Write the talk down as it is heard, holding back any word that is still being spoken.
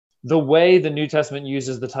the way the New Testament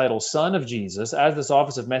uses the title Son of Jesus as this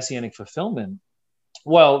office of messianic fulfillment,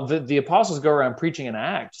 well, the apostles go around preaching in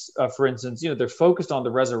Acts, for instance, they're focused on the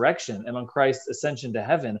resurrection and on Christ's ascension to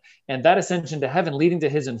heaven, and that ascension to heaven leading to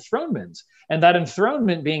his enthronement, and that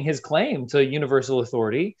enthronement being his claim to universal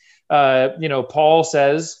authority. Paul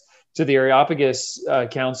says to the Areopagus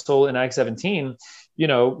Council in Acts 17,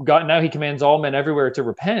 God, now he commands all men everywhere to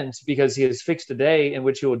repent because he has fixed a day in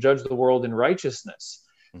which he will judge the world in righteousness.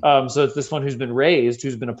 So it's this one who's been raised,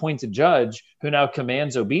 who's been appointed judge, who now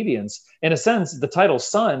commands obedience. In a sense, the title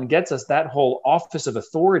Son gets us that whole office of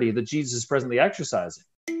authority that Jesus is presently exercising.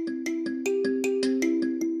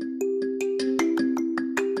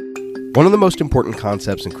 One of the most important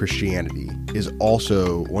concepts in Christianity is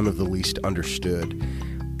also one of the least understood.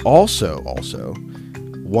 Also,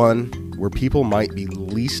 one where people might be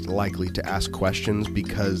least likely to ask questions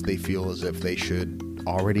because they feel as if they should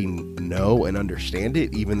already know and understand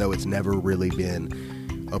it, even though it's never really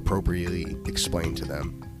been appropriately explained to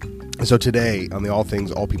them. And so today on the All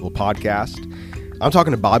Things, All People podcast, I'm talking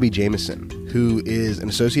to Bobby Jamieson, who is an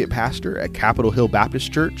associate pastor at Capitol Hill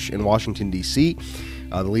Baptist Church in Washington, D.C.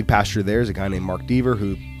 The lead pastor there is a guy named Mark Deaver,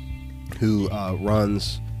 who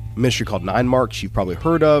runs a ministry called 9 Marks, you've probably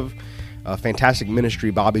heard of. Fantastic ministry.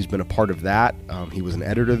 Bobby's been a part of that. He was an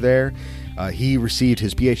editor there. He received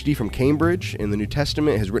his PhD from Cambridge in the New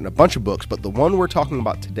Testament, has written a bunch of books, but the one we're talking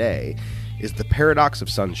about today is The Paradox of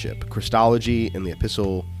Sonship, Christology and the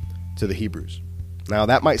Epistle to the Hebrews. Now,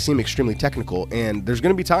 that might seem extremely technical, and there's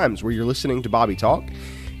going to be times where you're listening to Bobby talk,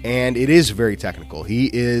 and it is very technical. He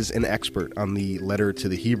is an expert on the letter to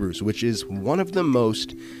the Hebrews, which is one of the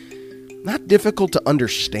most, not difficult to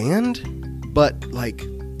understand, but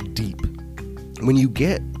deep.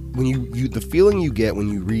 The feeling you get when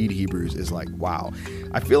you read Hebrews is like, wow,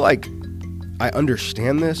 I feel like I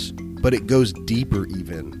understand this, but it goes deeper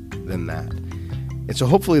even than that. And so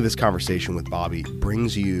hopefully this conversation with Bobby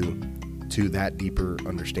brings you to that deeper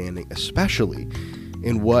understanding, especially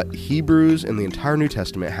in what Hebrews and the entire New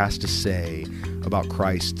Testament has to say about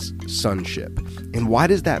Christ's sonship. And why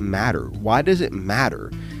does that matter? Why does it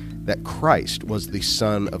matter that Christ was the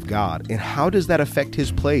Son of God? And how does that affect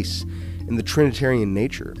his place in the Trinitarian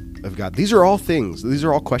nature of God? These are all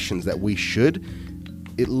questions that we should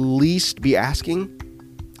at least be asking.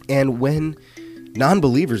 And when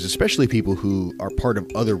non-believers, especially people who are part of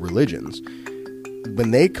other religions,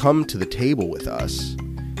 when they come to the table with us,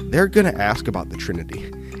 they're going to ask about the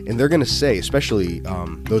Trinity. And they're going to say, especially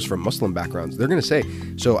those from Muslim backgrounds, they're going to say,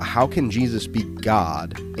 so how can Jesus be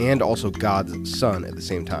God and also God's Son at the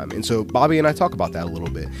same time? And so Bobby and I talk about that a little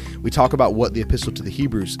bit. We talk about what the Epistle to the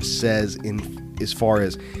Hebrews says in as far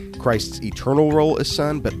as Christ's eternal role as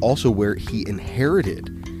Son, but also where he inherited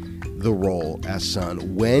the role as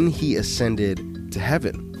Son when he ascended to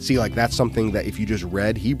heaven. See, that's something that if you just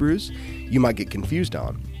read Hebrews, you might get confused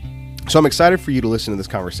on. So I'm excited for you to listen to this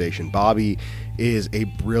conversation. Bobby is a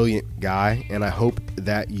brilliant guy, and I hope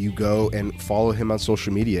that you go and follow him on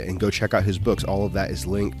social media and go check out his books. All of that is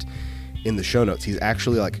linked in the show notes. He's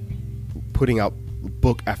actually putting out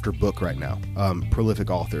book after book right now. Prolific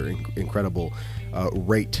author, incredible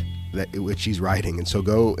rate which he's writing. And so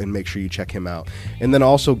go and make sure you check him out. And then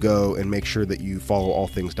also go and make sure that you follow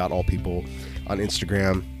allthings.allpeople on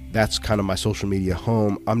Instagram. That's kind of my social media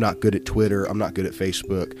home. I'm not good at Twitter. I'm not good at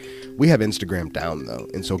Facebook. We have Instagram down, though.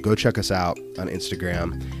 And so go check us out on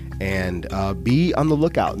Instagram and be on the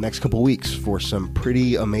lookout next couple weeks for some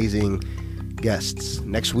pretty amazing guests.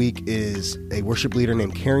 Next week is a worship leader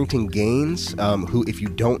named Carrington Gaines, who, if you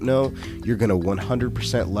don't know, you're going to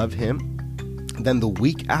 100% love him. Then the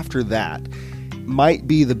week after that might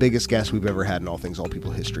be the biggest guest we've ever had in All Things, All People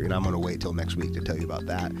history. And I'm going to wait till next week to tell you about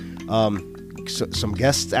that. So, some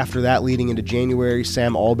guests after that leading into January: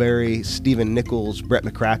 Sam Alberry, Stephen Nichols, Brett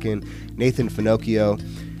McCracken, Nathan Finocchio.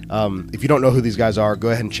 If you don't know who these guys are, go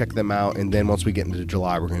ahead and check them out. And then once we get into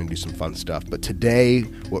July, we're going to do some fun stuff. But today,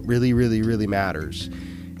 what really, really, really matters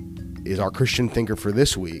is our Christian thinker for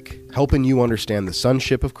this week, helping you understand the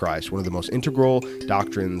sonship of Christ, one of the most integral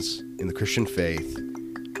doctrines in the Christian faith.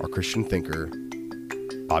 Our Christian thinker,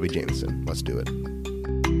 Bobby Jamieson. Let's do it.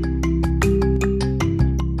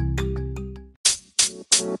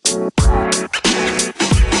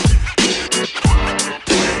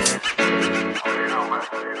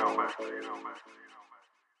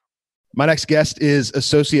 My next guest is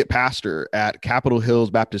associate pastor at Capitol Hills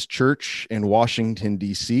Baptist Church in Washington,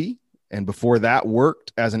 D.C., and before that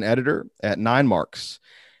worked as an editor at 9 Marks.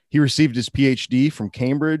 He received his PhD from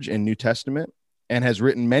Cambridge in New Testament and has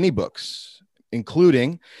written many books,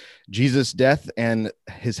 including Jesus' death and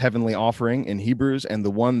his heavenly offering in Hebrews, and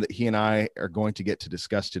the one that he and I are going to get to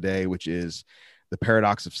discuss today, which is the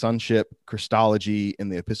paradox of sonship, Christology in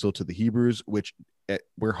the epistle to the Hebrews, which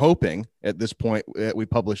we're hoping at this point that we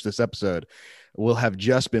publish this episode will have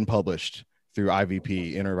just been published through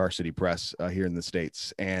IVP, InterVarsity Press, here in the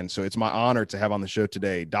States. And so it's my honor to have on the show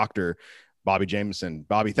today, Dr. Bobby Jamieson.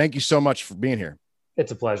 Bobby, thank you so much for being here.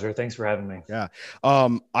 It's a pleasure. Thanks for having me. Yeah.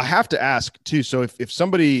 I have to ask too. So if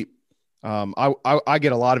somebody, I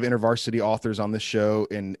get a lot of InterVarsity authors on this show,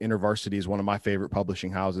 and InterVarsity is one of my favorite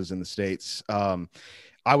publishing houses in the States. I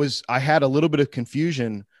had a little bit of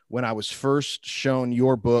confusion when I was first shown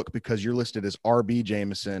your book because you're listed as RB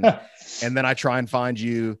Jamieson. And then I try and find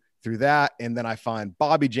you through that, and then I find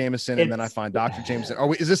Bobby Jamieson, and then I find Dr. Jamieson.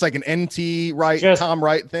 Is this like an NT Wright, Tom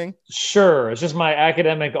Wright thing? Sure. It's just my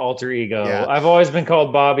academic alter ego. Yeah. I've always been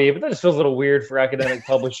called Bobby, but that just feels a little weird for academic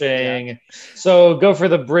publishing. Yeah. So go for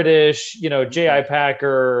the British, J.I.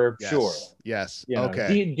 Packer. Yes. Sure. Yes.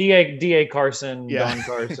 Okay. D.A. Carson, Yeah. Don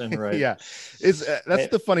Carson, right? Yeah. That's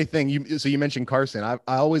the funny thing. You mentioned Carson. I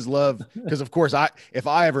always love, because of course if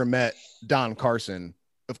I ever met Don Carson,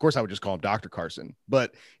 of course I would just call him Dr. Carson,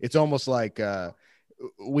 but it's almost like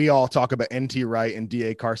we all talk about NT Wright and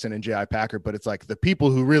D.A. Carson and J.I. Packer, but it's like the people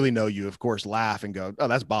who really know you, of course, laugh and go, "Oh,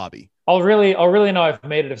 that's Bobby." I'll really know I've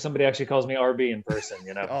made it if somebody actually calls me RB in person,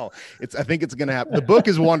 I think it's going to happen. The book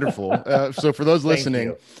is wonderful. So for those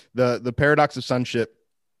listening, the Paradox of Sonship,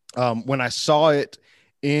 when I saw it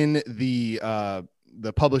in the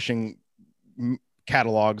publishing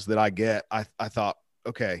catalogs that I get, I thought,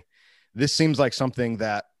 okay, this seems like something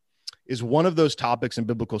that is one of those topics in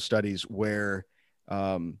biblical studies where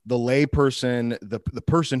the lay person, the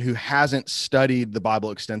person who hasn't studied the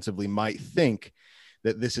Bible extensively might think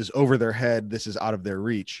that this is over their head, this is out of their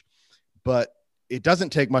reach. But it doesn't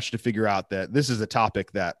take much to figure out that this is a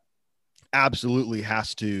topic that absolutely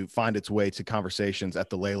has to find its way to conversations at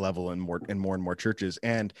the lay level in more and more churches.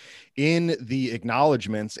 And in the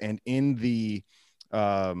acknowledgments and in the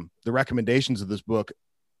recommendations of this book,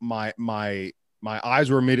 my eyes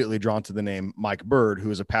were immediately drawn to the name Mike Bird, who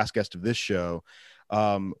is a past guest of this show.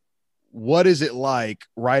 What is it like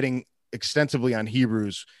writing extensively on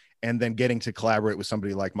Hebrews and then getting to collaborate with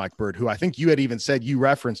somebody like Mike Bird, who I think you had even said you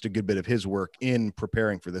referenced a good bit of his work in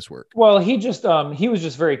preparing for this work? Well, he was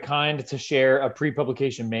just very kind to share a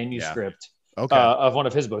pre-publication manuscript of one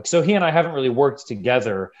of his books. So he and I haven't really worked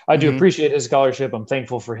together. I do appreciate his scholarship. I'm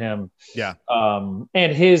thankful for him. Yeah.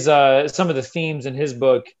 And his some of the themes in his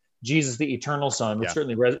book, Jesus the Eternal Son, would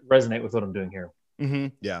certainly resonate with what I'm doing here. Mm-hmm.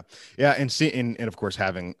 Yeah. Yeah. And of course,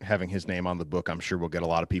 having his name on the book, I'm sure we'll get a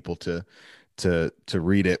lot of people to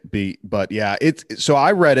read it. But yeah, so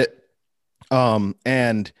I read it.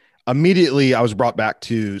 And immediately I was brought back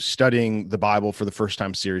to studying the Bible for the first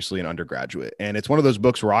time seriously in undergraduate. And it's one of those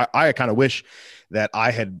books where I kind of wish that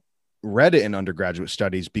I had read it in undergraduate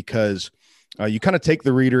studies, because you kind of take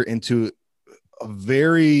the reader into a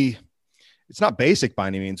very, it's not basic by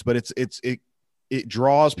any means, but it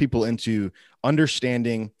draws people into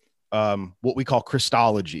understanding what we call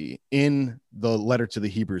Christology in the letter to the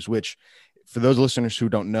Hebrews, which, for those listeners who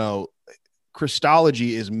don't know,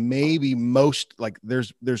 Christology is maybe most, like,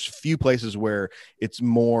 there's few places where it's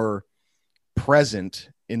more present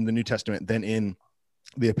in the New Testament than in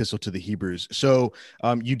the epistle to the Hebrews. So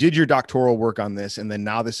you did your doctoral work on this, and then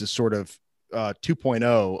now this is sort of 2.0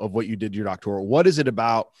 of what you did your doctoral. What is it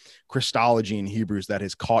about Christology in Hebrews that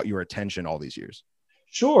has caught your attention all these years?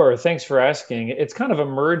 Sure. Thanks for asking. It's kind of a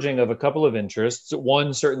merging of a couple of interests.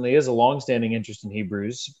 One certainly is a longstanding interest in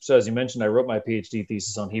Hebrews. So as you mentioned, I wrote my PhD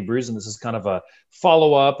thesis on Hebrews, and this is kind of a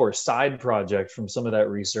follow-up or side project from some of that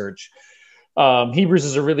research. Hebrews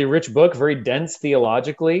is a really rich book, very dense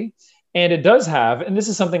theologically. And it does have, and this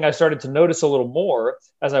is something I started to notice a little more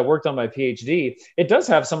as I worked on my PhD, it does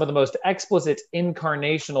have some of the most explicit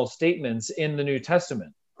incarnational statements in the New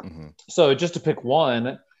Testament. Mm-hmm. So just to pick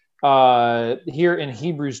one, here in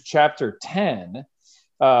Hebrews chapter 10,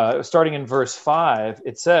 starting in verse 5,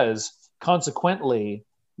 it says, "Consequently,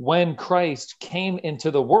 when Christ came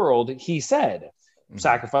into the world, he said,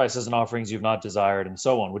 sacrifices and offerings you've not desired," and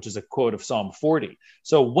so on, which is a quote of Psalm 40.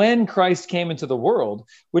 So when Christ came into the world,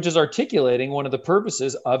 which is articulating one of the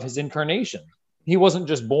purposes of his incarnation. He wasn't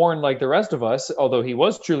just born like the rest of us, although he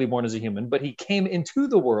was truly born as a human, but he came into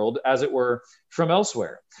the world, as it were, from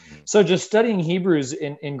elsewhere. Mm-hmm. So just studying Hebrews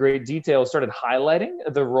in great detail started highlighting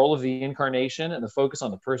the role of the incarnation and the focus on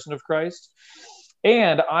the person of Christ.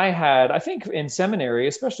 And I think in seminary,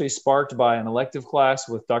 especially sparked by an elective class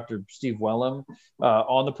with Dr. Steve Wellum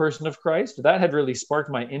on the person of Christ, that had really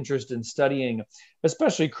sparked my interest in studying,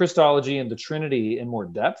 especially Christology and the Trinity in more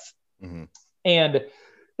depth. Mm-hmm. And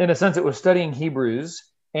in a sense, it was studying Hebrews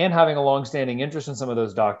and having a longstanding interest in some of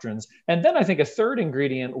those doctrines. And then I think a third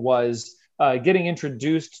ingredient was getting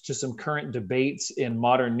introduced to some current debates in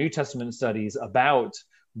modern New Testament studies about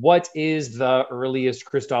what is the earliest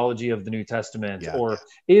Christology of the New Testament? Yeah. Or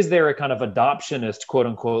is there a kind of adoptionist, quote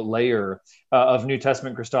unquote, layer of New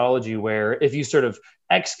Testament Christology where if you sort of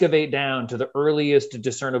excavate down to the earliest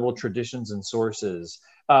discernible traditions and sources,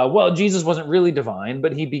 well, Jesus wasn't really divine,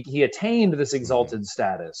 but he attained this exalted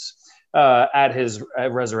status at his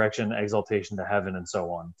resurrection, exaltation to heaven, and so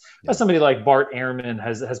on. Yeah. Somebody like Bart Ehrman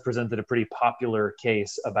has presented a pretty popular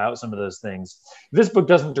case about some of those things. This book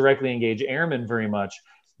doesn't directly engage Ehrman very much,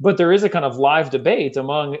 but there is a kind of live debate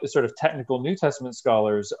among sort of technical New Testament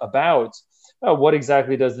scholars about what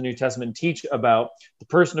exactly does the New Testament teach about the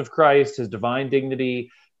person of Christ, his divine dignity,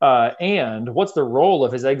 and what's the role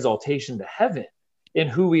of his exaltation to heaven in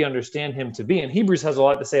who we understand him to be. And Hebrews has a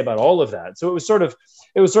lot to say about all of that. So it was sort of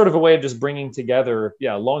a way of just bringing together,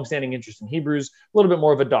 longstanding interest in Hebrews, a little bit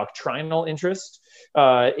more of a doctrinal interest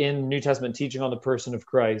in New Testament teaching on the person of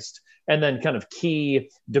Christ, and then kind of key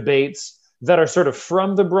debates that are sort of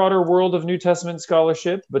from the broader world of New Testament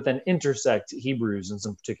scholarship, but then intersect Hebrews in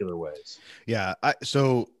some particular ways. Yeah.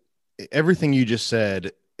 So everything you just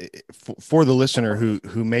said, for the listener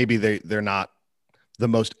who maybe they're not the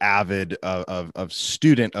most avid of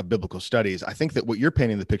student of biblical studies, I think that what you're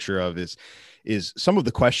painting the picture of is some of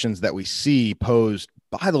the questions that we see posed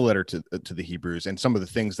by the letter to the Hebrews, and some of the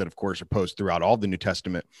things that, of course, are posed throughout all the New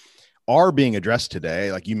Testament are being addressed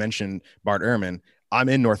today. Like you mentioned, Bart Ehrman. I'm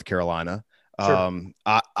in North Carolina. Sure.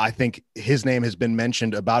 I think his name has been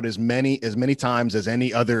mentioned about as many times as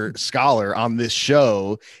any other scholar on this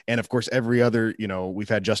show. And of course, every other, we've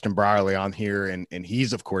had Justin Brierley on here, and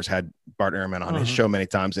he's of course had Bart Ehrman on his show many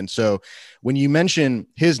times. And so when you mention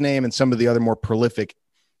his name and some of the other more prolific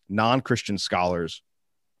non-Christian scholars,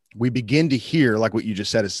 we begin to hear, like what you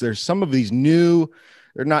just said, is there's some of these new,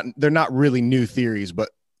 they're not really new theories, but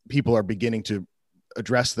people are beginning to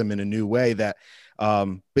address them in a new way that,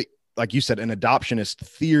 but like you said, an adoptionist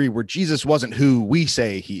theory where Jesus wasn't who we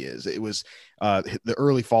say he is. It was the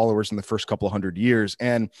early followers in the first couple of 100 years.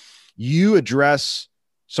 And you address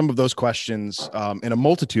some of those questions in a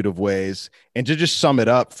multitude of ways. And to just sum it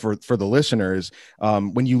up for the listeners,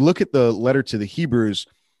 when you look at the letter to the Hebrews,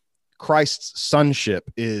 Christ's sonship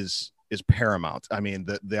is paramount. I mean,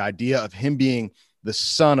 the idea of him being the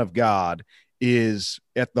Son of God is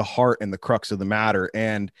at the heart and the crux of the matter.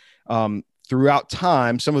 And throughout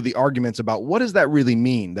time, some of the arguments about what does that really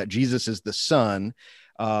mean, that Jesus is the Son,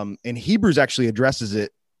 and Hebrews actually addresses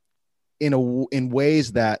it in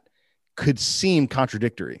ways that could seem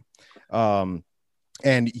contradictory.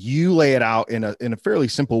 And you lay it out in a fairly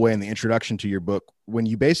simple way in the introduction to your book, when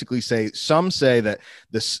you basically say, some say that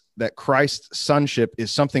that Christ's sonship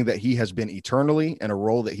is something that he has been eternally, and a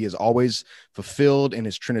role that he has always fulfilled in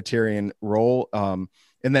his Trinitarian role. And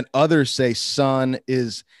then others say son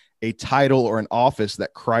is a title or an office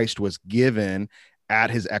that Christ was given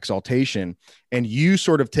at his exaltation. And you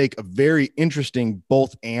sort of take a very interesting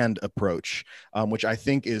both and approach, which I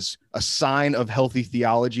think is a sign of healthy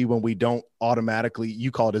theology, when we don't automatically,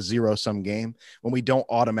 you call it a zero-sum game, when we don't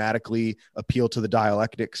automatically appeal to the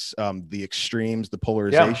dialectics, the extremes, the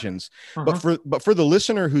polarizations. Yeah. But for the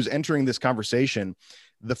listener who's entering this conversation,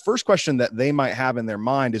 the first question that they might have in their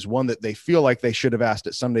mind is one that they feel like they should have asked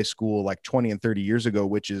at Sunday school like 20 and 30 years ago,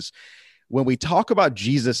 which is, when we talk about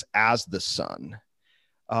Jesus as the Son,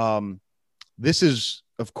 this is,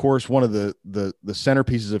 of course, one of the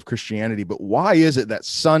centerpieces of Christianity, but why is it that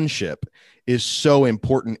sonship is so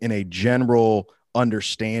important in a general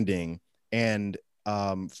understanding, and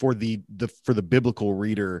for the biblical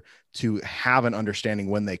reader to have an understanding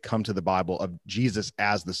when they come to the Bible of Jesus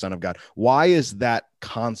as the Son of God? Why is that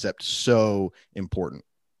concept so important?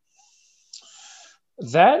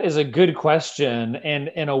 That is a good question. And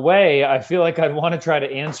in a way, I feel like I'd want to try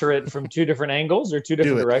to answer it from two different angles or two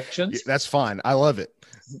different directions. That's fine. I love it.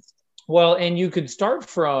 Well, and you could start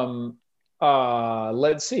from,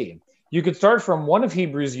 let's see, you could start from one of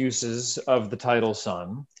Hebrews' uses of the title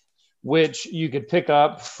Son, which you could pick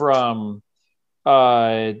up from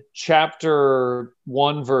chapter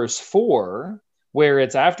 1, verse 4, where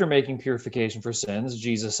it's after making purification for sins,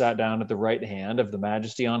 Jesus sat down at the right hand of the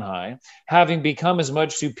Majesty on high, having become as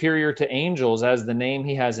much superior to angels as the name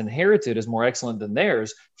he has inherited is more excellent than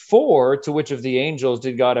theirs. For to which of the angels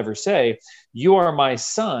did God ever say, "You are my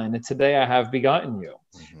son, today I have begotten you"?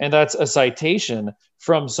 And that's a citation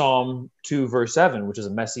from Psalm 2, verse 7, which is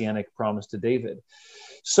a messianic promise to David.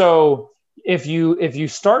 So if you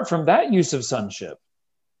start from that use of sonship,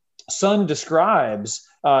 son describes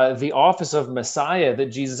the office of Messiah that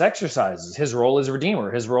Jesus exercises. His role as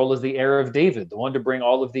Redeemer, his role as the heir of David, the one to bring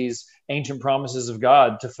all of these ancient promises of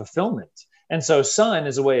God to fulfillment. And so son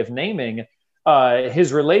is a way of naming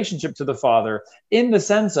his relationship to the Father in the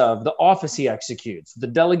sense of the office he executes, the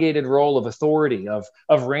delegated role of authority, of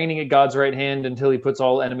reigning at God's right hand until he puts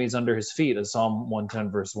all enemies under his feet, as Psalm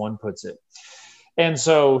 110 verse 1 puts it. And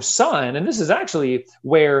so son, and this is actually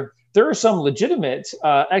where there are some legitimate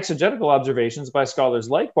exegetical observations by scholars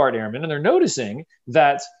like Bart Ehrman, and they're noticing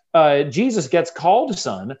that Jesus gets called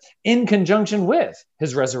son in conjunction with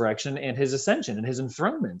his resurrection and his ascension and his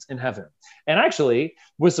enthronement in heaven. And actually,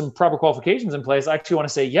 with some proper qualifications in place, I actually want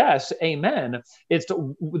to say yes, amen.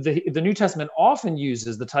 The New Testament often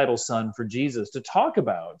uses the title son for Jesus to talk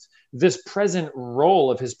about this present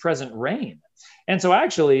role of his present reign. And so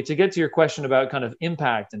actually, to get to your question about kind of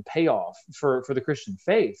impact and payoff for the Christian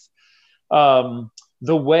faith,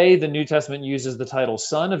 the way the New Testament uses the title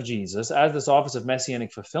son of Jesus as this office of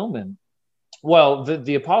messianic fulfillment, well,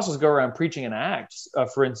 the apostles go around preaching in Acts,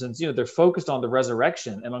 for instance, they're focused on the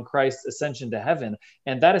resurrection and on Christ's ascension to heaven,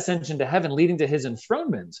 and that ascension to heaven leading to his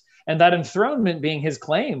enthronement, and that enthronement being his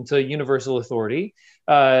claim to universal authority.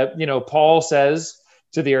 Paul says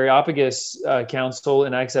to the Areopagus Council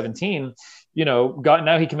in Acts 17, God,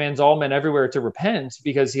 now he commands all men everywhere to repent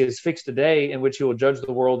because he has fixed a day in which he will judge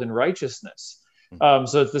the world in righteousness.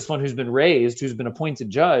 So it's this one who's been raised, who's been appointed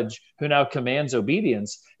judge, who now commands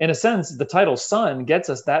obedience. In a sense, the title son gets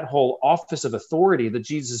us that whole office of authority that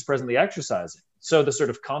Jesus is presently exercising. So the sort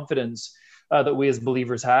of confidence that we as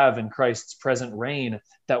believers have in Christ's present reign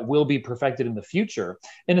that will be perfected in the future,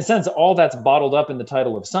 in a sense, all that's bottled up in the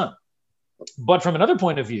title of son. But from another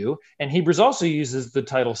point of view, and Hebrews also uses the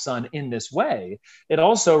title son in this way, it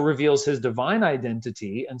also reveals his divine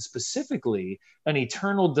identity and specifically an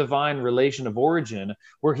eternal divine relation of origin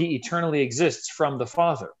where he eternally exists from the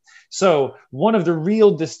Father. So one of the real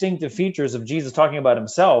distinctive features of Jesus talking about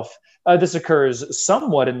himself, this occurs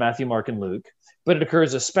somewhat in Matthew, Mark, and Luke, but it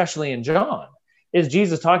occurs especially in John, is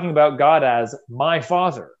Jesus talking about God as my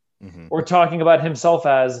Father, or talking about himself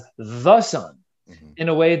as the Son, in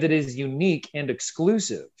a way that is unique and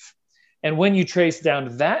exclusive. And when you trace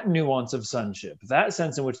down that nuance of sonship, that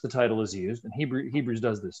sense in which the title is used, and Hebrews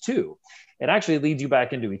does this too, it actually leads you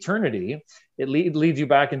back into eternity. It leads you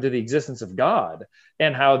back into the existence of God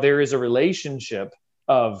and how there is a relationship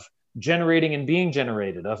of generating and being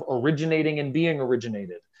generated, of originating and being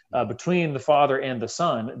originated between the Father and the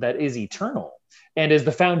Son that is eternal and is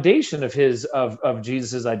the foundation of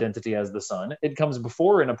Jesus's identity as the Son. It comes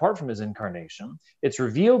before and apart from his incarnation. It's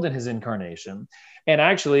revealed in his incarnation. And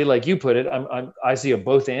actually, like you put it, I see a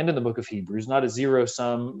both and in the book of Hebrews, not a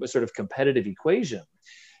zero-sum sort of competitive equation.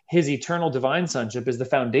 His eternal divine sonship is the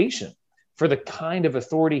foundation for the kind of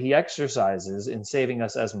authority he exercises in saving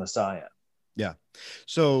us as Messiah. Yeah.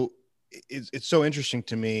 So it's so interesting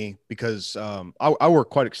to me because I work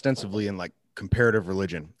quite extensively in like comparative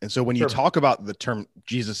religion. And so when you talk about the term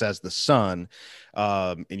Jesus as the Son,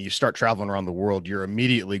 and you start traveling around the world, you're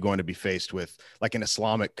immediately going to be faced with like an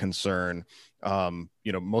Islamic concern.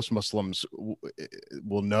 Most Muslims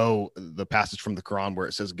will know the passage from the Quran where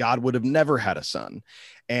it says God would have never had a son.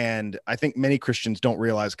 And I think many Christians don't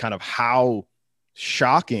realize kind of how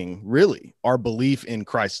shocking really our belief in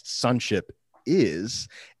Christ's sonship is.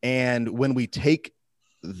 And when we take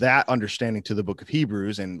that understanding to the book of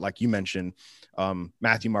Hebrews, and like you mentioned,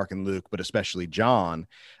 Matthew, Mark, and Luke, but especially John,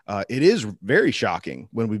 it is very shocking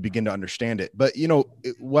when we begin to understand it. But,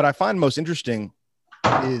 what I find most interesting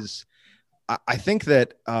is I think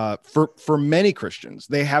that for many Christians,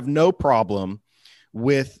 they have no problem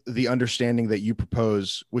with the understanding that you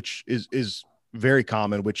propose, which is very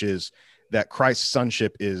common, which is that Christ's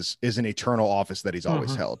sonship is an eternal office that he's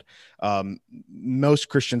always held. Most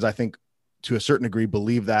Christians, I think, to a certain degree,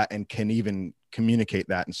 believe that and can even communicate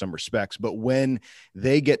that in some respects. But when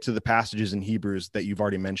they get to the passages in Hebrews that you've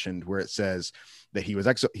already mentioned, where it says that he was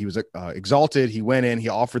exalted, he went in, he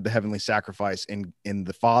offered the heavenly sacrifice, and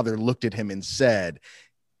the Father looked at him and said,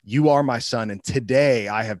 "You are my son, and today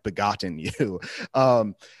I have begotten you."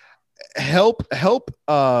 Help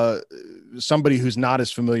somebody who's not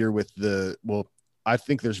as familiar with I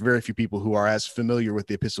think there's very few people who are as familiar with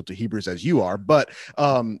the Epistle to Hebrews as you are, but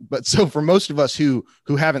so for most of us who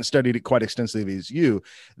haven't studied it quite extensively as you,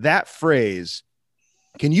 that phrase,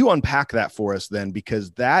 can you unpack that for us then?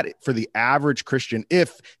 Because that, for the average Christian,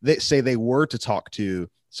 if they say they were to talk to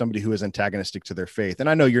somebody who is antagonistic to their faith, and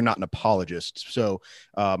I know you're not an apologist, so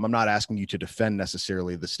I'm not asking you to defend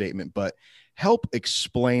necessarily the statement, but help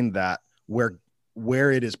explain that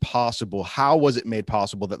where it is possible. How was it made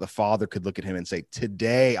possible that the Father could look at him and say,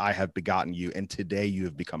 today I have begotten you, and today you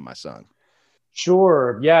have become my son?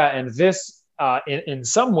 Sure. Yeah. And this, in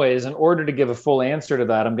some ways, in order to give a full answer to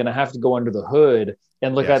that, I'm going to have to go under the hood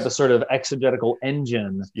and look at the sort of exegetical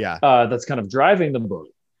engine that's kind of driving the book,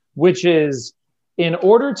 which is, in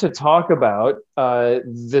order to talk about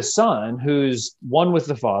the Son who's one with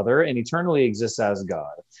the Father and eternally exists as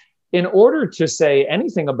God, in order to say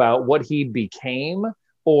anything about what he became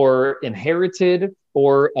or inherited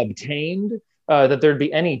or obtained, that there'd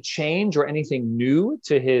be any change or anything new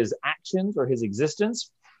to his actions or his existence,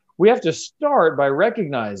 we have to start by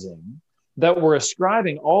recognizing that we're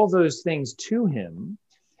ascribing all those things to him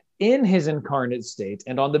in his incarnate state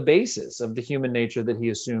and on the basis of the human nature that he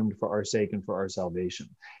assumed for our sake and for our salvation.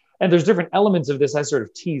 And there's different elements of this I sort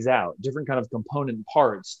of tease out, different kind of component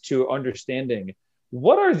parts to understanding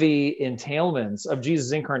what are the entailments of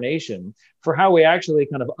Jesus' incarnation for how we actually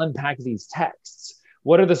kind of unpack these texts.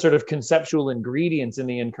 What are the sort of conceptual ingredients in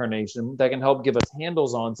the incarnation that can help give us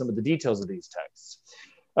handles on some of the details of these texts?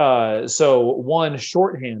 So one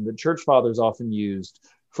shorthand that church fathers often used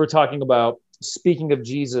for talking about speaking of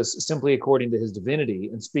Jesus simply according to his divinity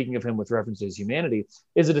and speaking of him with reference to his humanity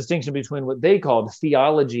is a distinction between what they called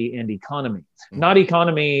theology and economy. Not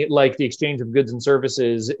economy like the exchange of goods and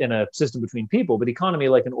services in a system between people, but economy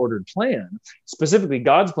like an ordered plan, specifically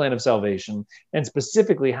God's plan of salvation, and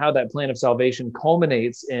specifically how that plan of salvation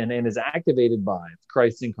culminates in and is activated by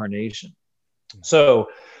Christ's incarnation. So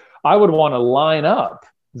I would want to line up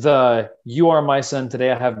the "you are my son, today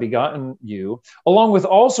I have begotten you," along with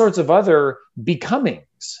all sorts of other becomings.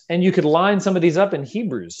 And you could line some of these up in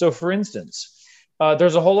Hebrews. So for instance,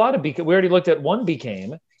 there's a whole lot of we already looked at one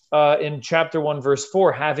became in chapter 1, verse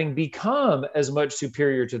 4, having become as much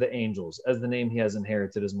superior to the angels as the name he has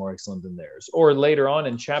inherited is more excellent than theirs. Or later on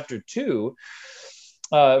in chapter 2,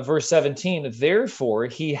 verse 17, therefore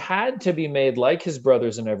he had to be made like his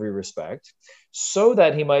brothers in every respect, so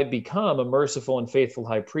that he might become a merciful and faithful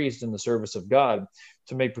high priest in the service of God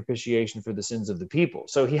to make propitiation for the sins of the people.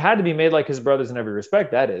 So he had to be made like his brothers in every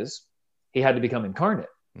respect. That is, he had to become incarnate.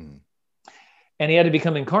 And he had to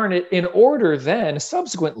become incarnate in order then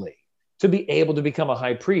subsequently to be able to become a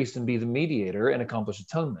high priest and be the mediator and accomplish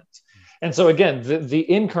atonement. And so again, the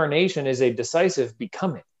incarnation is a decisive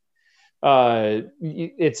becoming.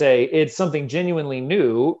 It's something genuinely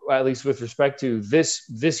new, at least with respect to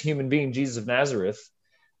this human being, Jesus of Nazareth.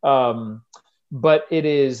 But it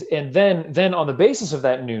is, and then on the basis of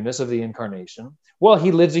that newness of the incarnation, well,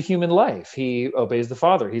 he lives a human life. He obeys the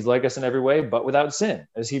Father. He's like us in every way, but without sin,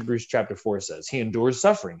 as Hebrews chapter 4 says. He endures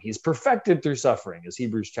suffering. He's perfected through suffering, as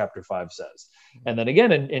Hebrews chapter 5 says. And then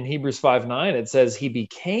again, in Hebrews 5:9, it says he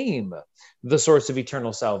became the source of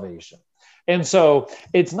eternal salvation. And so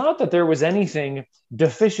it's not that there was anything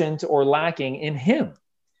deficient or lacking in him.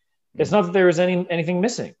 It's not that there was anything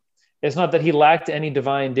missing. It's not that he lacked any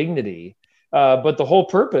divine dignity. But the whole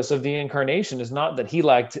purpose of the incarnation is not that he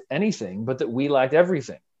lacked anything, but that we lacked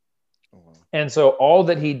everything. And so all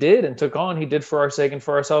that he did and took on, he did for our sake and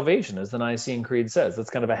for our salvation, as the Nicene Creed says. That's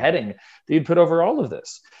kind of a heading that you'd put over all of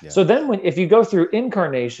this. Yeah. So then if you go through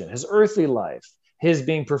incarnation, his earthly life, his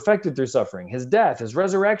being perfected through suffering, his death, his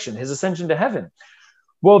resurrection, his ascension to heaven.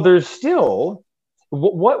 Well, there's still,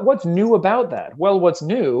 what's new about that? Well, what's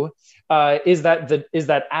new is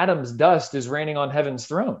that Adam's dust is reigning on heaven's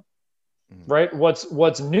throne, right?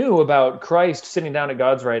 What's new about Christ sitting down at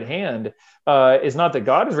God's right hand is not that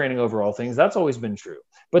God is reigning over all things. That's always been true.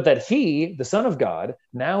 But that he, the Son of God,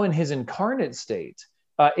 now in his incarnate state,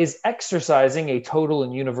 is exercising a total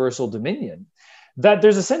and universal dominion. That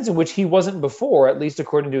there's a sense in which he wasn't before, at least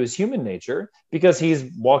according to his human nature, because he's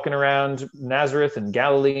walking around Nazareth and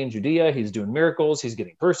Galilee and Judea. He's doing miracles. He's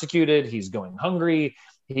getting persecuted. He's going hungry.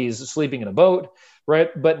 He's sleeping in a boat, right?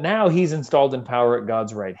 But now he's installed in power at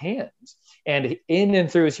God's right hand. And in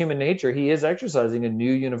and through his human nature, he is exercising a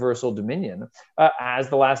new universal dominion as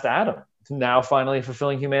the last Adam, now finally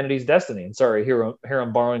fulfilling humanity's destiny. And sorry, here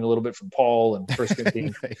I'm borrowing a little bit from Paul and 1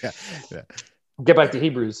 Corinthians. Yeah. Get back to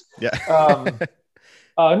Hebrews. Yeah.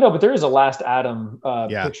 No, but there is a last Adam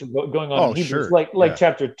picture going on in Hebrews, like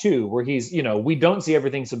chapter 2, where he's, we don't see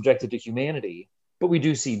everything subjected to humanity, but we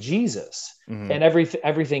do see Jesus. Mhm. And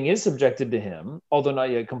everything is subjected to him, although not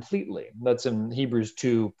yet completely. That's in Hebrews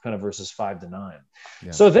 2, kind of verses 5-9.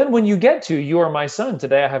 Yeah. So then when you get to, you are my son,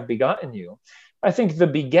 today I have begotten you, I think the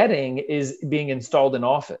begetting is being installed in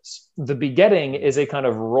office. The begetting is a kind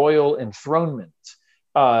of royal enthronement.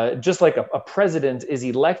 Just like a president is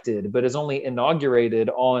elected, but is only inaugurated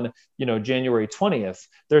on, January 20th,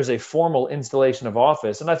 there's a formal installation of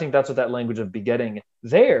office. And I think that's what that language of begetting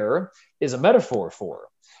there is a metaphor for.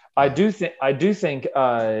 I do think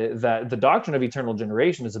that the doctrine of eternal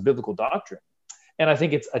generation is a biblical doctrine. And I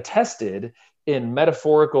think it's attested in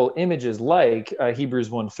metaphorical images like Hebrews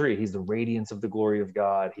 1:3. He's the radiance of the glory of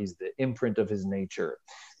God. He's the imprint of his nature.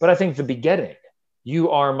 But I think the begetting,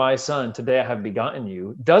 you are my son, today I have begotten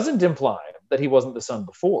you, doesn't imply that he wasn't the son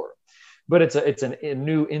before, but it's a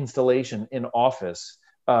new installation in office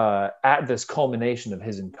at this culmination of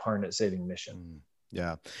his incarnate saving mission.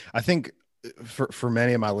 Yeah. I think for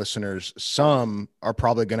many of my listeners, some are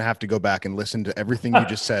probably going to have to go back and listen to everything you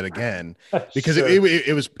just said again, because Sure.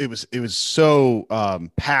 it was so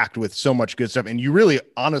packed with so much good stuff. And you really,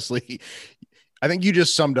 honestly, I think you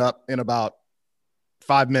just summed up in about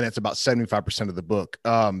 5 minutes about 75% of the book,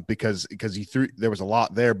 because there was a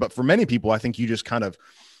lot there. But for many people, I think you just kind of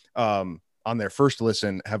on their first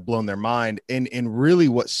listen have blown their mind. And really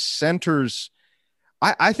what centers,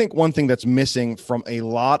 I think one thing that's missing from a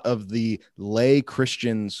lot of the lay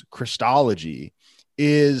Christians' Christology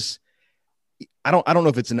is, I don't know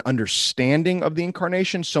if it's an understanding of the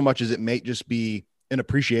incarnation so much as it may just be an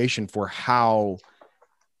appreciation for how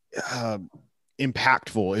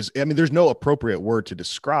impactful is. I mean, there's no appropriate word to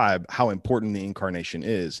describe how important the incarnation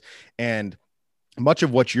is. And much of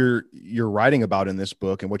what you're writing about in this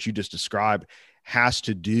book and what you just described has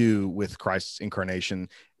to do with Christ's incarnation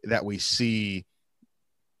that we see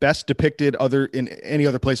best depicted in any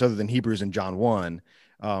other place other than Hebrews and John 1.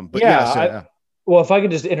 Well, if I could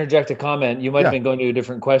just interject a comment, you might have been going to a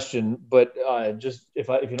different question, but just if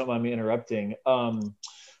you don't mind me interrupting,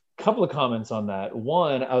 couple of comments on that.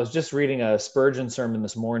 One, I was just reading a Spurgeon sermon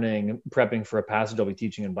this morning, prepping for a passage I'll be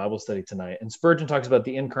teaching in Bible study tonight. And Spurgeon talks about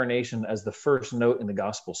the incarnation as the first note in the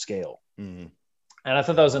gospel scale. Mm-hmm. And I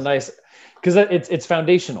thought that was a nice, because it's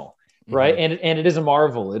foundational. Right. Mm-hmm. And it is a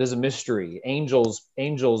marvel. It is a mystery. Angels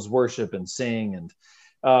worship and sing.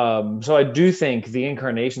 And so I do think the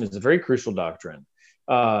incarnation is a very crucial doctrine.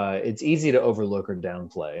 It's easy to overlook or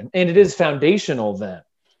downplay. And it is foundational then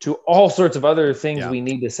to all sorts of other things we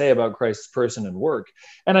need to say about Christ's person and work.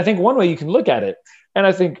 And I think one way you can look at it, and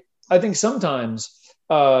I think sometimes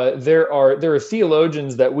there are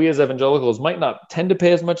theologians that we as evangelicals might not tend to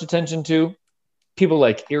pay as much attention to. People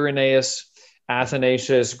like Irenaeus,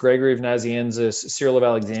 Athanasius, Gregory of Nazianzus, Cyril of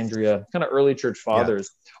Alexandria, kind of early church fathers.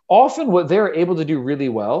 Yeah. Often what they're able to do really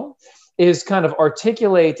well is kind of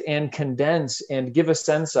articulate and condense and give a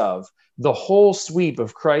sense of the whole sweep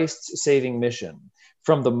of Christ's saving mission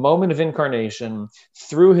from the moment of incarnation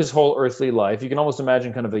through his whole earthly life. You can almost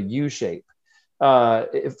imagine kind of a U shape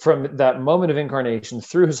from that moment of incarnation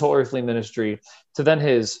through his whole earthly ministry to then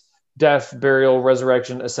his death, burial,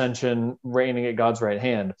 resurrection, ascension, reigning at God's right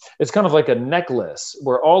hand. It's kind of like a necklace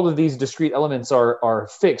where all of these discrete elements are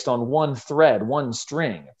fixed on one thread, one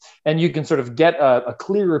string. And you can sort of get a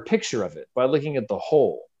clearer picture of it by looking at the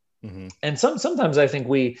whole. Mm-hmm. And sometimes I think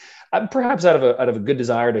we, perhaps out of a good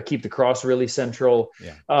desire to keep the cross really central,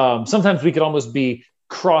 sometimes we could almost be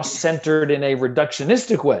cross-centered in a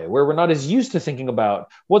reductionistic way where we're not as used to thinking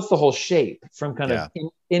about what's the whole shape from kind of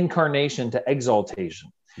incarnation to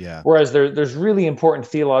exaltation. Yeah. Whereas there's really important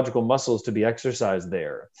theological muscles to be exercised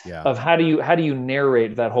there of how do you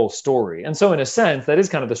narrate that whole story. And so in a sense, that is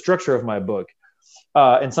kind of the structure of my book.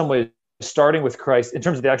 In some ways, starting with Christ in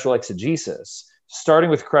terms of the actual exegesis, starting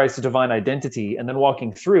with Christ's divine identity and then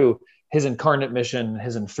walking through his incarnate mission,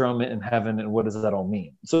 his enthronement in heaven, and what does that all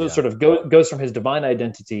mean? So it sort of goes from his divine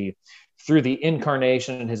identity through the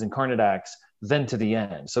incarnation and his incarnate acts, then to the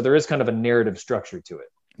end. So there is kind of a narrative structure to it.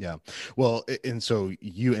 Yeah. Well, and so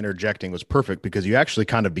you interjecting was perfect because you actually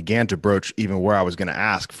kind of began to broach even where I was going to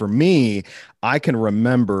ask. For me, I can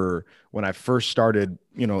remember when I first started,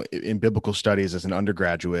 in biblical studies as an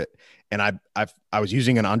undergraduate, and I was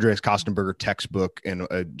using an Andreas Kostenberger textbook in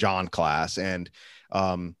a John class, and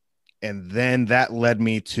then that led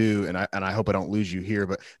me to, and I hope I don't lose you here,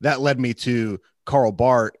 but that led me to Karl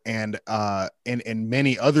Barth and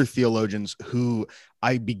many other theologians who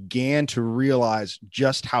I began to realize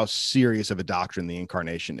just how serious of a doctrine the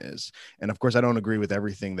incarnation is. And of course, I don't agree with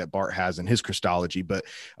everything that Barth has in his Christology, but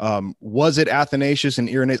was it Athanasius and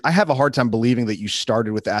Irenaeus? I have a hard time believing that you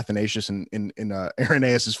started with Athanasius and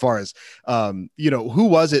Irenaeus as far as, who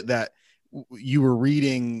was it that you were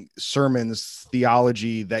reading sermons,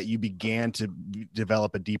 theology, that you began to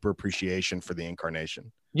develop a deeper appreciation for the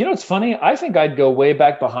incarnation? You know, it's funny. I think I'd go way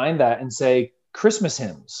back behind that and say Christmas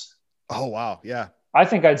hymns. Oh, wow. Yeah. I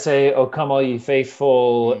think I'd say, "O come all ye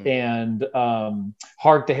faithful," and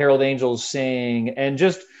 "Hark the herald angels sing," and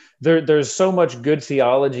just there's so much good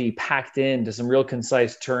theology packed into some real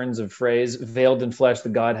concise turns of phrase. "Veiled in flesh, the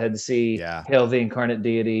Godhead see." Yeah. "Hail the incarnate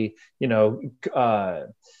deity." You know,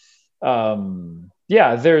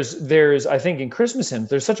 yeah. There's I think in Christmas hymns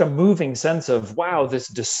there's such a moving sense of, wow, this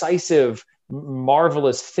decisive,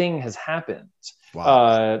 marvelous thing has happened.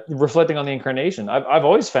 Wow. Reflecting on the incarnation. I've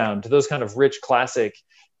always found those kind of rich classic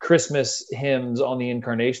Christmas hymns on the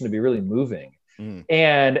incarnation to be really moving.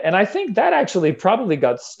 And I think that actually probably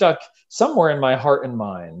got stuck somewhere in my heart and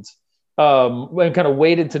mind, and kind of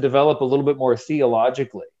waited to develop a little bit more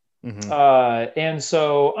theologically. And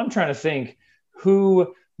so I'm trying to think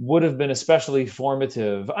who would have been especially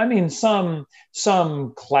formative. I mean, some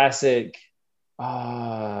classic,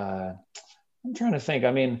 I'm trying to think.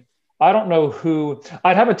 I mean, I don't know who.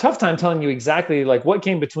 I'd have a tough time telling you exactly like what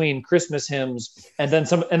came between Christmas hymns and then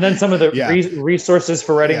some of the resources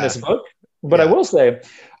for writing this book. But I will say,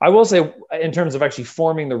 in terms of actually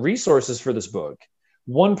forming the resources for this book,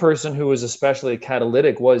 one person who was especially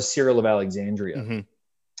catalytic was Cyril of Alexandria.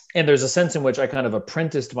 And there's a sense in which I kind of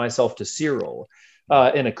apprenticed myself to Cyril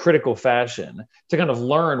in a critical fashion to kind of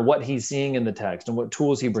learn what he's seeing in the text and what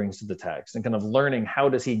tools he brings to the text, and kind of learning how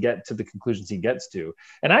does he get to the conclusions he gets to.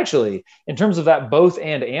 And actually, in terms of that both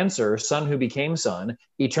and answer, Son who became Son,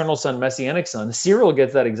 eternal Son, Messianic Son, Cyril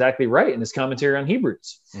gets that exactly right in his commentary on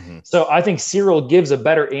Hebrews. So I think Cyril gives a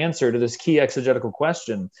better answer to this key exegetical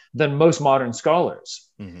question than most modern scholars.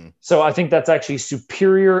 So I think that's actually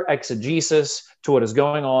superior exegesis to what is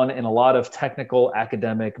going on in a lot of technical,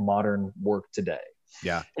 academic, modern work today.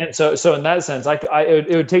 Yeah. And so in that sense,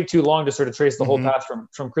 it would take too long to sort of trace the whole path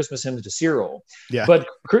from Christmas hymns to Cyril. Yeah. But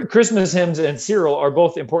Christmas hymns and Cyril are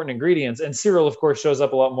both important ingredients. And Cyril, of course, shows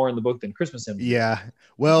up a lot more in the book than Christmas hymns. Yeah.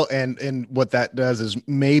 Well, and what that does is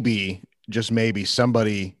maybe, just maybe,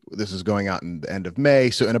 somebody, this is going out in the end of May,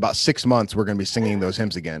 so in about 6 months we're going to be singing those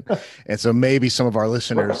hymns again. And so maybe some of our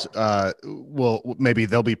listeners maybe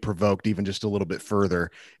they'll be provoked even just a little bit further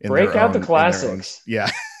in break out the classics. Yeah.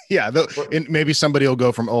 And maybe somebody will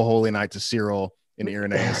go from "O Holy Night" to Cyril and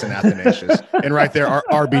Irenaeus and Athanasius, and right there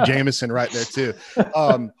R.B. Jameson right there too.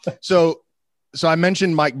 So I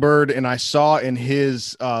mentioned Mike Bird, and I saw in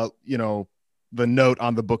his the note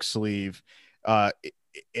on the book sleeve,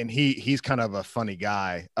 and he's kind of a funny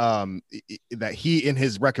guy, that he in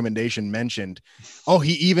his recommendation mentioned,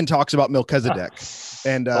 he even talks about Melchizedek.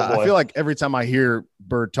 And I feel like every time I hear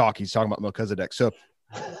Bird talk, he's talking about Melchizedek. So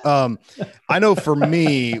I know for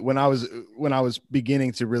me, when I was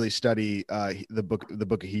beginning to really study the book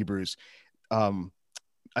of Hebrews,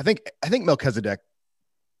 I think Melchizedek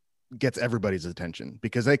gets everybody's attention,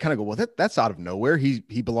 because they kind of go, well, that's out of nowhere.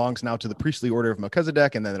 He belongs now to the priestly order of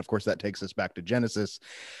Melchizedek. And then of course that takes us back to Genesis.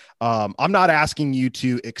 I'm not asking you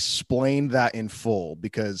to explain that in full,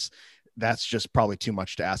 because that's just probably too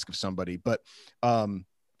much to ask of somebody. But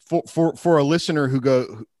for a listener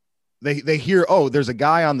who they hear, there's a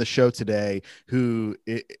guy on the show today who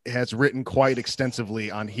has written quite extensively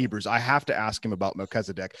on Hebrews, I have to ask him about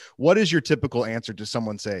Melchizedek. What is your typical answer to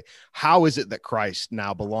someone say, how is it that Christ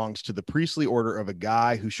now belongs to the priestly order of a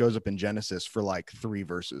guy who shows up in Genesis for like 3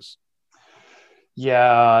 verses?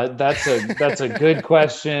 Yeah, that's a good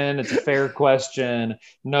question. It's a fair question.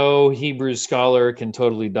 No Hebrew scholar can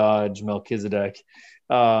totally dodge Melchizedek.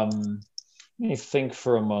 Let me think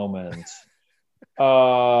for a moment.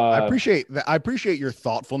 I appreciate that. I appreciate your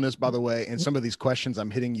thoughtfulness, by the way. And some of these questions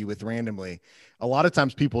I'm hitting you with randomly. A lot of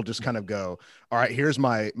times people just kind of go, all right, here's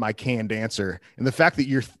my canned answer. And the fact that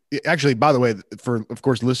you're actually, by the way, for, of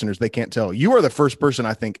course, listeners, they can't tell, you are the first person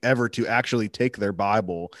I think ever to actually take their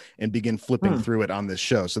Bible and begin flipping through it on this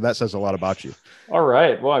show. So that says a lot about you. All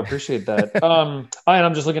right. Well, I appreciate that. And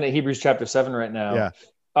I'm just looking at Hebrews chapter 7 right now.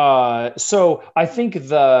 Yeah. So I think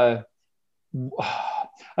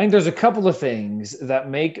there's a couple of things that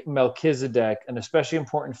make Melchizedek an especially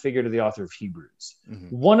important figure to the author of Hebrews.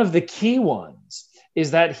 One of the key ones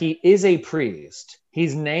is that he is a priest.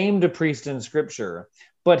 He's named a priest in Scripture,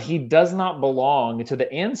 but he does not belong to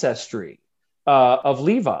the ancestry of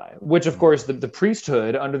Levi, which, of course, the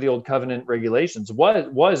priesthood under the Old Covenant regulations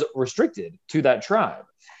was restricted to that tribe.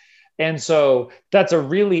 And so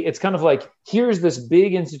it's kind of like, here's this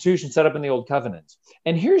big institution set up in the Old Covenant,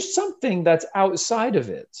 and here's something that's outside of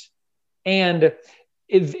it. And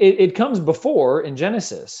it comes before in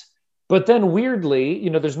Genesis, but then weirdly,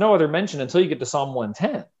 there's no other mention until you get to Psalm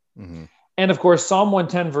 110. And of course, Psalm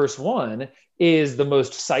 110, verse 1 is the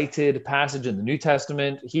most cited passage in the New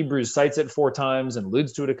Testament. Hebrews cites it 4 times and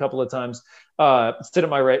alludes to it a couple of times. Sit at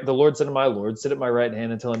my right, the Lord said to my Lord, sit at my right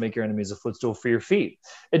hand until I make your enemies a footstool for your feet.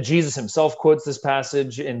 And Jesus himself quotes this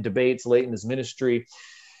passage in debates late in his ministry.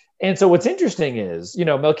 And so what's interesting is,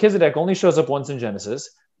 Melchizedek only shows up once in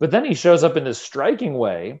Genesis, but then he shows up in this striking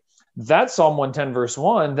way. That's Psalm 110, verse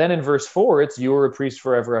 1. Then in verse 4, it's you are a priest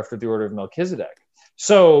forever after the order of Melchizedek.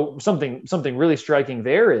 So something really striking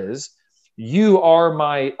there is you are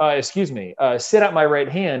my, sit at my right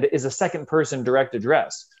hand is a second person direct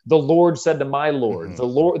address. The Lord said to my Lord.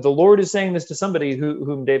 Mm-hmm. The Lord is saying this to somebody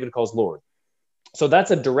whom David calls Lord. So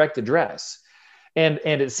that's a direct address. And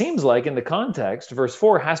it seems like in the context, verse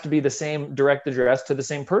 4 has to be the same direct address to the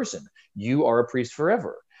same person. You are a priest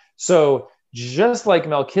forever. So just like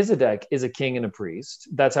Melchizedek is a king and a priest,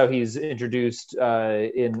 that's how he's introduced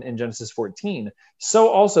in Genesis 14. So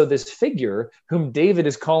also this figure whom David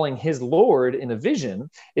is calling his Lord in a vision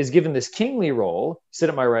is given this kingly role, sit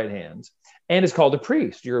at my right hand, and is called a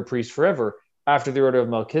priest. You're a priest forever after the order of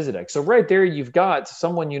Melchizedek. So right there, you've got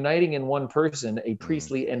someone uniting in one person a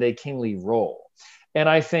priestly and a kingly role. And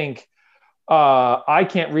I think I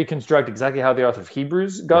can't reconstruct exactly how the author of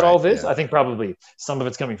Hebrews got all this. Yeah. I think probably some of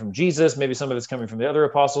it's coming from Jesus, maybe some of it's coming from the other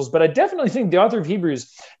apostles, but I definitely think the author of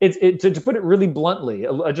Hebrews, to put it really bluntly,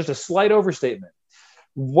 just a slight overstatement.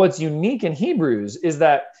 What's unique in Hebrews is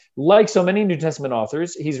that, like so many New Testament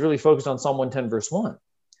authors, he's really focused on Psalm 110, verse 1.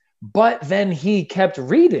 But then he kept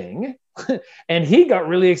reading and he got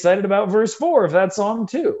really excited about verse 4 of that psalm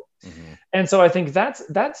too. Mm-hmm. And so I think that's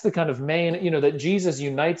the kind of main, that Jesus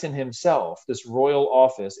unites in himself this royal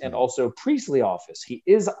office and also priestly office. He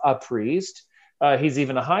is a priest. He's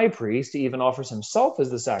even a high priest. He even offers himself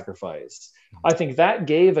as the sacrifice. Mm-hmm. I think that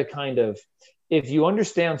gave a kind of, if you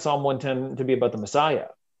understand Psalm 110 to be about the Messiah,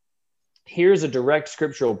 here's a direct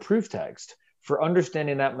scriptural proof text for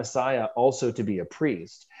understanding that Messiah also to be a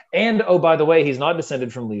priest. And, oh, by the way, he's not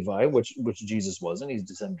descended from Levi, which Jesus wasn't. He's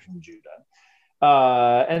descended from Judah.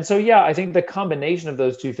 And so, yeah, I think the combination of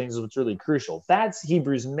those two things is what's really crucial. That's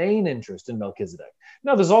Hebrews' main interest in Melchizedek.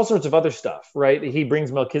 Now, there's all sorts of other stuff, right? He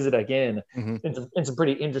brings Melchizedek in some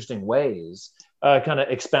pretty interesting ways, kind of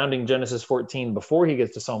expounding Genesis 14 before he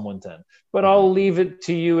gets to Psalm 110. But I'll leave it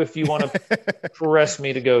to you if you want to press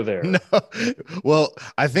me to go there. No. Well,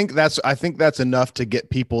 I think that's enough to get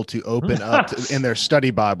people to open up in their study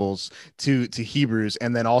Bibles to Hebrews,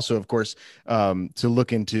 and then also, of course, to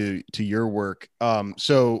look into your work.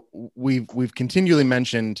 So we've continually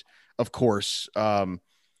mentioned, of course,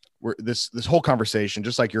 this whole conversation,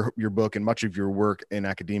 just like your book and much of your work in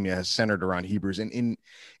academia, has centered around Hebrews. And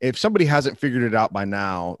if somebody hasn't figured it out by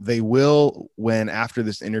now, they will when after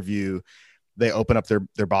this interview they open up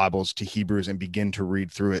their Bibles to Hebrews and begin to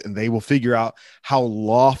read through it, and they will figure out how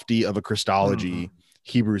lofty of a Christology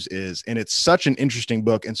Hebrews is. And it's such an interesting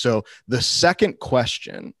book. And so the second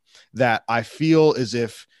question that I feel as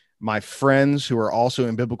if my friends who are also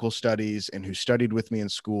in biblical studies and who studied with me in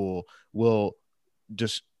school will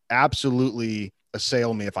just absolutely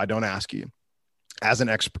assail me if I don't ask you as an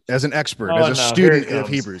expert, as a student of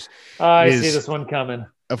Hebrews. I see this one coming.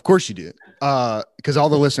 Of course you do. Because all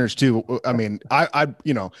the listeners too. I mean, I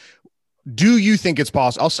do you think it's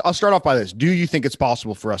possible? I'll start off by this. Do you think it's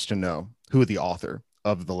possible for us to know who the author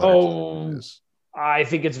of the letter is? I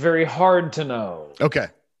think it's very hard to know. Okay.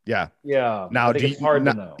 Yeah. Yeah. Now, it's hard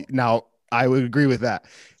to know. Now, I would agree with that.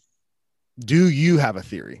 Do you have a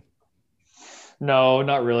theory? No,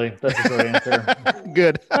 not really. That's the short answer.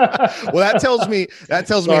 Good. Well, that tells me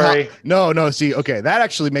no. See, okay. That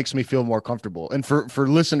actually makes me feel more comfortable. And for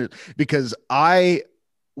listeners, because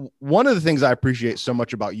one of the things I appreciate so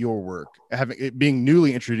much about your work, being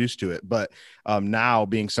newly introduced to it, but now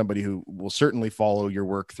being somebody who will certainly follow your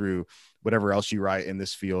work through whatever else you write in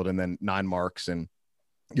this field, and then 9 Marks and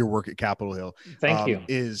your work at Capitol Hill. Thank you.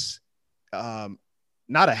 Is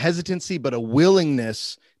not a hesitancy, but a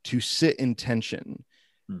willingness to sit in tension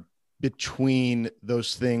between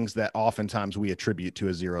those things that oftentimes we attribute to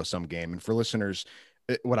a zero-sum game. And for listeners,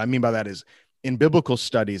 what I mean by that is in biblical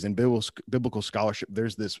studies and biblical scholarship,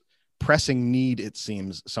 there's this pressing need, it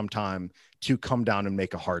seems, sometime to come down and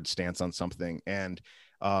make a hard stance on something. And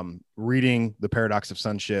reading The Paradox of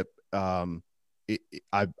Sonship,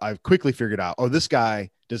 I've quickly figured out, this guy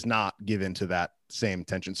does not give into that same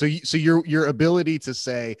tension. So your ability to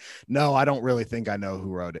say, no, I don't really think I know who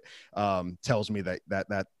wrote it, tells me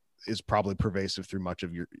that is probably pervasive through much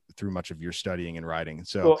of your studying and writing.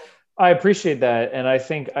 So, I appreciate that, and I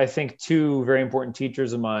think two very important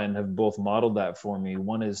teachers of mine have both modeled that for me.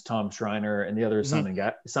 One is Tom Schreiner, and the other is Hmm.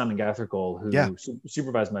 Simon Gathercole, Yeah, who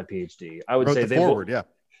supervised my PhD. I would wrote say the they both. forward. Yeah.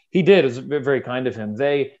 He did. It was very kind of him.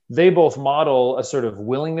 They both model a sort of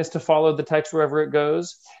willingness to follow the text wherever it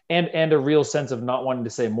goes, and a real sense of not wanting to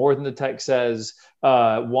say more than the text says.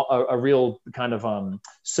 A real kind of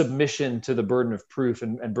submission to the burden of proof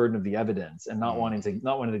and burden of the evidence, and not wanting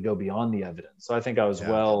to go beyond the evidence. So I think I was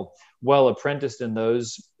Yeah. well apprenticed in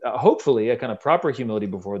those. Hopefully, a kind of proper humility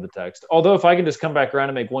before the text. Although, if I can just come back around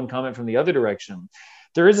and make one comment from the other direction,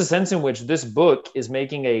 there is a sense in which this book is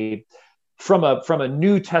making a from a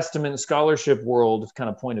New Testament scholarship world kind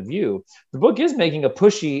of point of view, the book is making a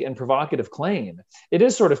pushy and provocative claim. It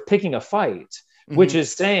is sort of picking a fight, which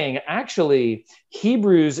is saying actually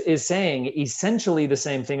Hebrews is saying essentially the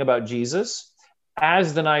same thing about Jesus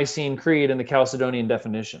as the Nicene Creed and the Chalcedonian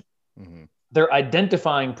definition. Hmm. They're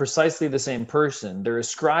identifying precisely the same person. They're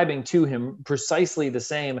ascribing to him precisely the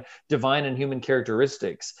same divine and human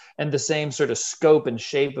characteristics and the same sort of scope and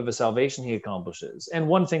shape of a salvation he accomplishes. And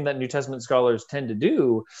one thing that New Testament scholars tend to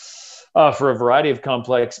do, for a variety of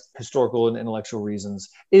complex historical and intellectual reasons,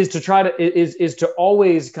 is to try to is to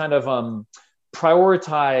always kind of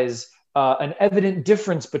prioritize an evident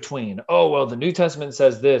difference between, oh, well, the New Testament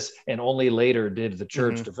says this, and only later did the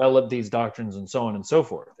church develop these doctrines, and so on and so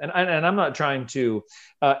forth. And I'm not trying to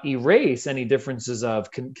erase any differences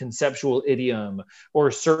of conceptual idiom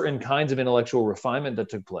or certain kinds of intellectual refinement that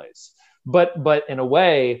took place. But in a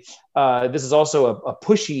way, this is also a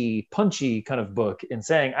pushy, punchy kind of book in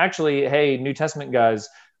saying, actually, hey, New Testament guys,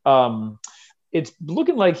 it's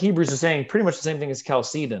looking like Hebrews is saying pretty much the same thing as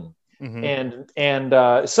Chalcedon. Hmm.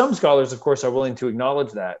 And some scholars, of course, are willing to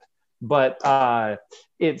acknowledge that, but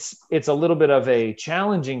it's a little bit of a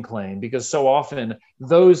challenging claim, because so often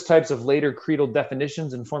those types of later creedal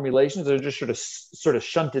definitions and formulations are just sort of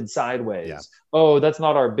shunted sideways. Yeah. Oh, that's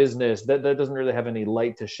not our business. That doesn't really have any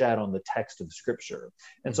light to shed on the text of Scripture.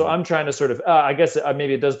 And so I'm trying to sort of, I guess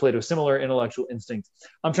maybe it does play to a similar intellectual instinct.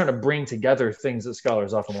 I'm trying to bring together things that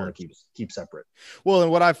scholars often want to keep separate. Well,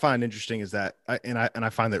 and what I find interesting is that, I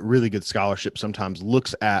find that really good scholarship sometimes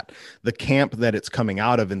looks at the camp that it's coming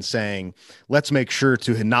out of and saying, let's make sure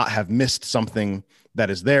to not have missed something that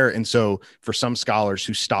is there. And so for some scholars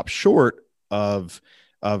who stop short of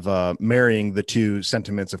marrying the two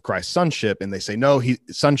sentiments of Christ's sonship, and they say, no,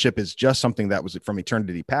 sonship is just something that was from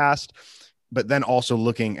eternity past, but then also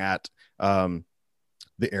looking at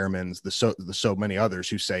the Ehrmans, the so many others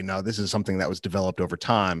who say, no, this is something that was developed over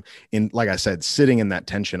time. And like I said, sitting in that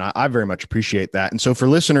tension, I very much appreciate that. And so for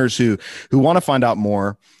listeners who want to find out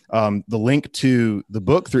more, the link to the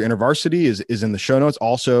book through InterVarsity is in the show notes.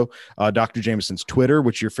 Also, Dr. Jameson's Twitter,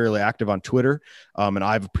 which you're fairly active on Twitter, and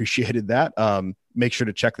I've appreciated that. Make sure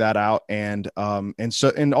to check that out. And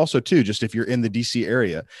also too, just if you're in the DC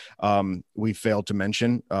area, we failed to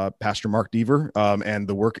mention Pastor Mark Deaver and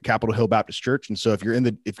the work at Capitol Hill Baptist Church. And so if you're in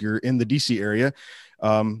the DC area,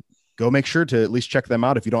 go make sure to at least check them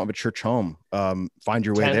out. If you don't have a church home, find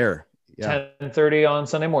your way there. Yeah. 10:30 on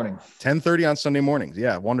Sunday morning. 10:30 on Sunday mornings.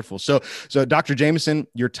 Yeah. Wonderful. So Dr. Jameson,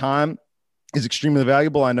 your time is extremely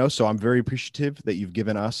valuable, I know. So I'm very appreciative that you've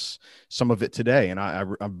given us some of it today. And I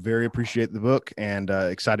very appreciate the book and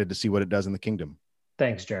excited to see what it does in the kingdom.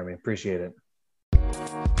 Thanks, Jeremy. Appreciate it.